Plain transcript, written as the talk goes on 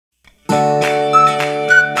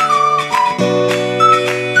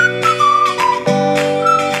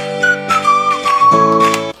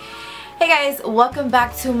welcome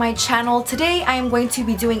back to my channel. Today I am going to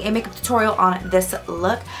be doing a makeup tutorial on this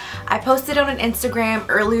look. I posted on Instagram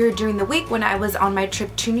earlier during the week when I was on my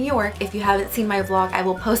trip to New York. If you haven't seen my vlog, I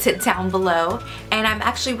will post it down below. And I'm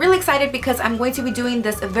actually really excited because I'm going to be doing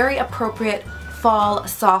this very appropriate fall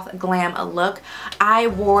soft glam look. I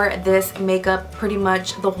wore this makeup pretty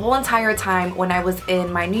much the whole entire time when I was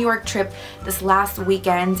in my New York trip this last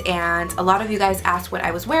weekend, and a lot of you guys asked what I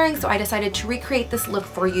was wearing, so I decided to recreate this look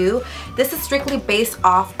for you. This is strictly based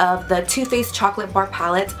off of the Too Faced Chocolate Bar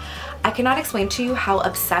palette. I cannot explain to you how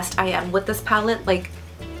obsessed I am with this palette. Like,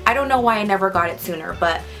 I don't know why I never got it sooner,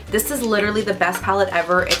 but this is literally the best palette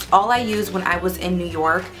ever. It's all I used when I was in New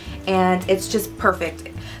York, and it's just perfect.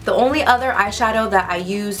 The only other eyeshadow that I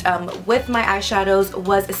used with my eyeshadows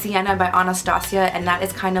was Sienna by Anastasia, and that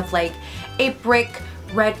is kind of like a brick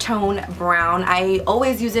red tone brown. I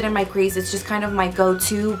always use it in my crease. It's just kind of my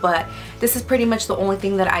go-to, but this is pretty much the only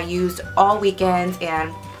thing that I used all weekend,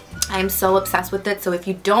 and I'm so obsessed with it. So if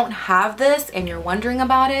you don't have this and you're wondering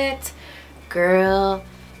about it, girl,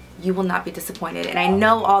 you will not be disappointed. And I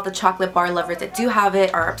know all the chocolate bar lovers that do have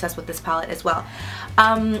it are obsessed with this palette as well.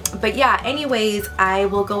 But yeah, anyways, I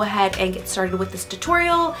will go ahead and get started with this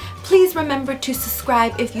tutorial. Please remember to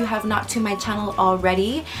subscribe if you have not to my channel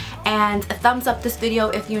already, and a thumbs up this video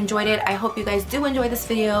if you enjoyed it. I hope you guys do enjoy this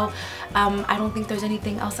video. I don't think there's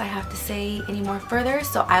anything else I have to say any more further,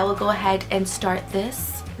 so I will go ahead and start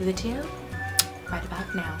this video right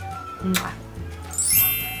about now. Mwah.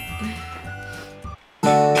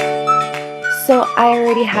 So I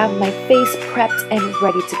already have my face prepped and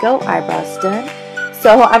ready to go, eyebrows done.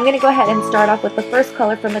 So I'm going to go ahead and start off with the first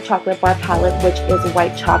color from the Chocolate Bar palette, which is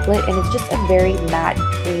White Chocolate, and it's just a very matte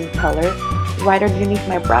cream color right underneath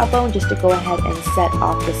my brow bone just to go ahead and set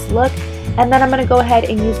off this look. And then I'm going to go ahead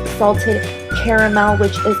and use Salted Caramel,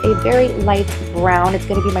 which is a very light brown. It's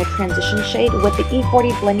going to be my transition shade with the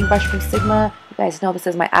E40 Blending Brush from Sigma. You guys know this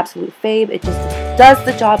is my absolute fave. It just does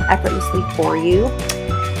the job effortlessly for you.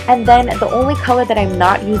 And then the only color that I'm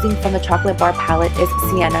not using from the Chocolate Bar palette is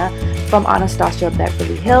Sienna from Anastasia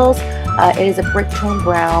Beverly Hills. It is a brick tone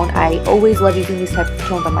brown. I always love using these types of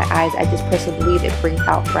tones on my eyes. I just personally believe it brings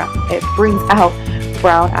out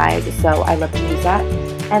brown eyes, so I love to use that.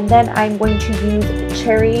 And then I'm going to use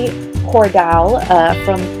Cherry Cardial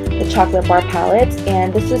from the Chocolate Bar palette,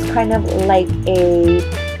 and this is kind of like a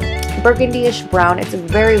burgundy-ish brown. It's a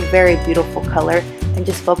very, very beautiful color, and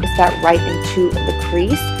just focus that right into the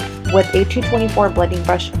crease with a 224 blending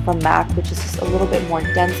brush from M.A.C, which is just a little bit more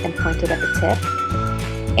dense and pointed at the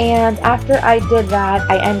tip. And after I did that,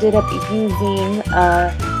 I ended up using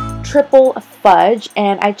Truffle Fudge,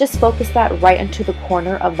 and I just focused that right into the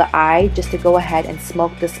corner of the eye just to go ahead and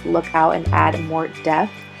smoke this look out and add more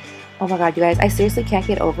depth. Oh my god, you guys, I seriously can't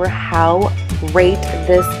get over how great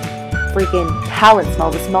this freaking palette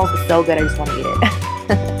smells. It smells so good, I just want to eat it.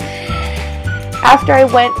 After I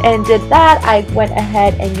went and did that, I went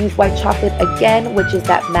ahead and used White Chocolate again, which is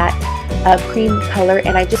that matte cream color,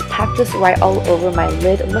 and I just packed this right all over my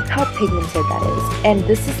lid. Look how pigmented that is. And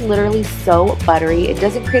this is literally so buttery. It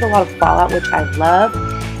doesn't create a lot of fallout, which I love.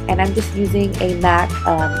 And I'm just using a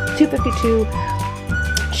M.A.C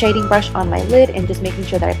 252 shading brush on my lid and just making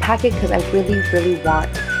sure that I pack it because I really, really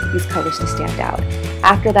want these colors to stand out.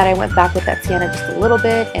 After that, I went back with that Sienna just a little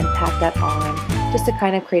bit and packed that on just to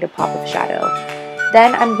kind of create a pop of shadow.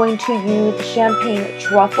 Then I'm going to use Champagne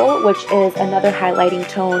Truffle, which is another highlighting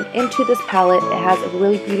tone into this palette. It has a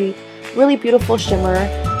really beautiful shimmer,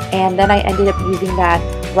 and then I ended up using that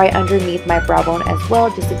right underneath my brow bone as well,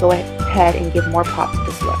 just to go ahead and give more pop to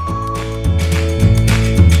this look.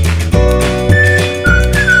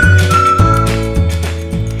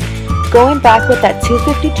 Going back with that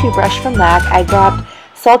 252 brush from M.A.C, I grabbed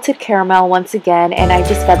Salted Caramel once again, and I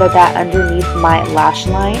just feathered that underneath my lash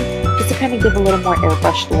line just to kind of give a little more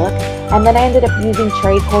airbrushed look. And then I ended up using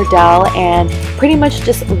Cherry Cardial and pretty much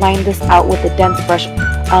just lined this out with a dense brush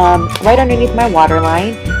right underneath my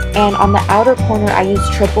waterline. And on the outer corner, I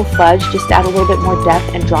used Truffle Fudge just to add a little bit more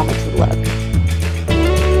depth and drama to the look.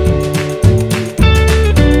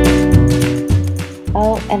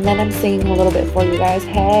 Oh, and then I'm singing a little bit for you guys.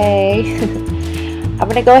 Hey! I'm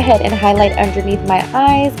going to go ahead and highlight underneath my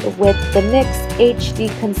eyes with the NYX HD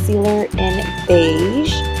Concealer in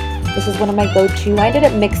Beige. This is one of my go-to. I ended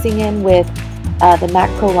up mixing in with the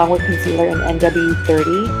M.A.C Pro Longwear Concealer in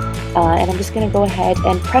NW30. And I'm just going to go ahead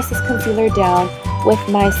and press this concealer down with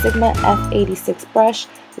my Sigma F86 brush.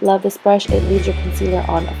 Love this brush. It leaves your concealer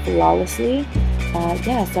on flawlessly.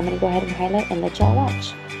 Yeah, so I'm going to go ahead and highlight and let y'all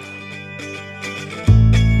watch.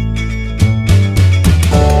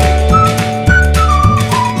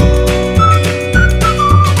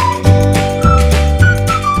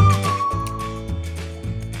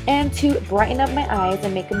 brighten up my eyes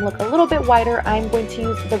and make them look a little bit whiter, I'm going to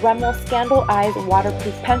use the Rimmel Scandel Eyes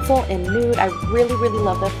Waterproof Pencil in Nude. I really, really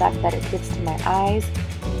love the fact that it gets to my eyes.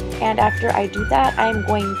 And after I do that, I'm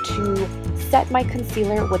going to set my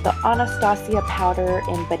concealer with the Anastasia powder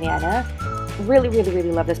in Banana. Really, really,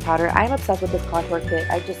 really love this powder. I'm obsessed with this contour kit.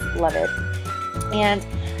 I just love it. And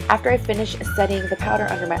after I finish setting the powder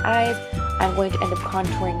under my eyes, I'm going to end up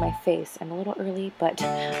contouring my face. I'm a little early, but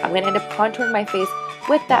I'm going to end up contouring my face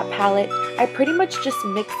with that palette. I pretty much just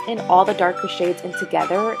mix in all the darker shades in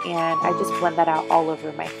together, and I just blend that out all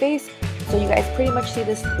over my face. So you guys pretty much see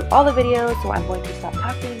this through all the videos, so I'm going to stop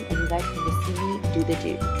talking and you guys can just see me do the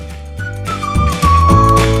do.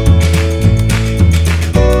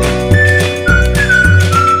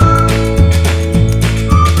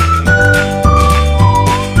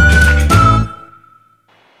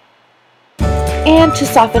 And to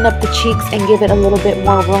soften up the cheeks and give it a little bit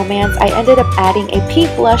more romance, I ended up adding a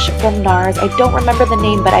pink blush from NARS. I don't remember the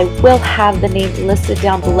name, but I will have the name listed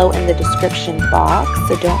down below in the description box,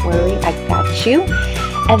 so don't worry, I got you.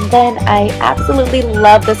 And then I absolutely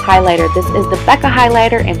love this highlighter. This is the Becca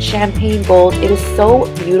highlighter in Champagne Gold. It is so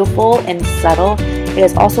beautiful and subtle. It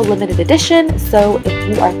is also limited edition, so if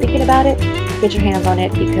you are thinking about it, get your hands on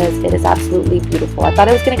it because it is absolutely beautiful. I thought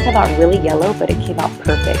it was going to come out really yellow, but it came out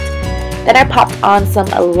perfect. Then I popped on some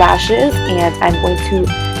lashes, and I'm going to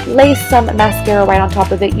lay some mascara right on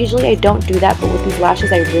top of it. Usually I don't do that, but with these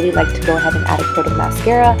lashes I really like to go ahead and add a coat of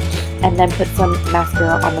mascara and then put some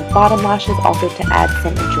mascara on the bottom lashes also to add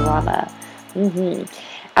some drama.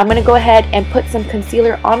 I'm going to go ahead and put some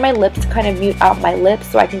concealer on my lips to kind of mute out my lips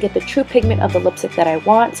so I can get the true pigment of the lipstick that I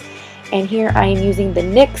want. And here I am using the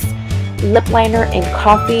NYX lip liner in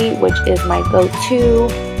Coffee, which is my go-to.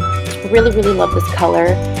 Really, really love this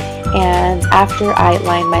color. And after I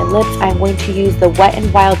line my lips, I'm going to use the Wet n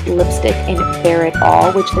Wild lipstick in Bare It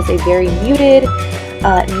All, which is a very muted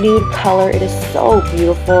nude color. It is so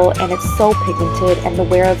beautiful and it's so pigmented, and the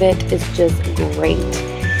wear of it is just great.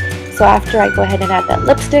 So after I go ahead and add that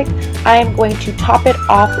lipstick, I am going to top it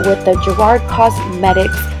off with the Gerard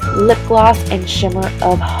Cosmetics Lip Gloss and Shimmer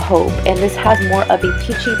of Hope. And this has more of a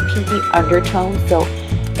peachy pinky undertone, so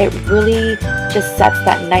it really just sets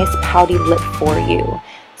that nice pouty lip for you.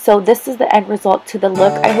 So this is the end result to the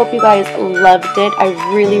look. I hope you guys loved it. I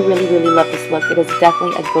really, really, really love this look. It is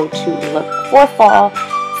definitely a go-to look for fall.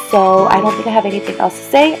 So I don't think I have anything else to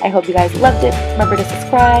say. I hope you guys loved it. Remember to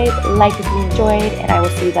subscribe, like if you enjoyed, and I will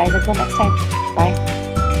see you guys until next time. Bye.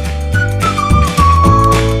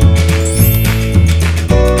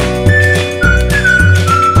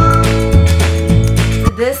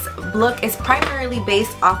 This look is primarily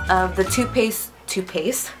based off of the toothpaste.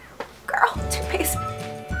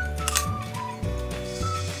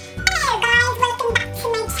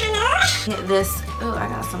 This, oh, I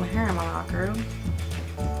got some hair in my locker room.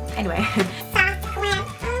 Anyway,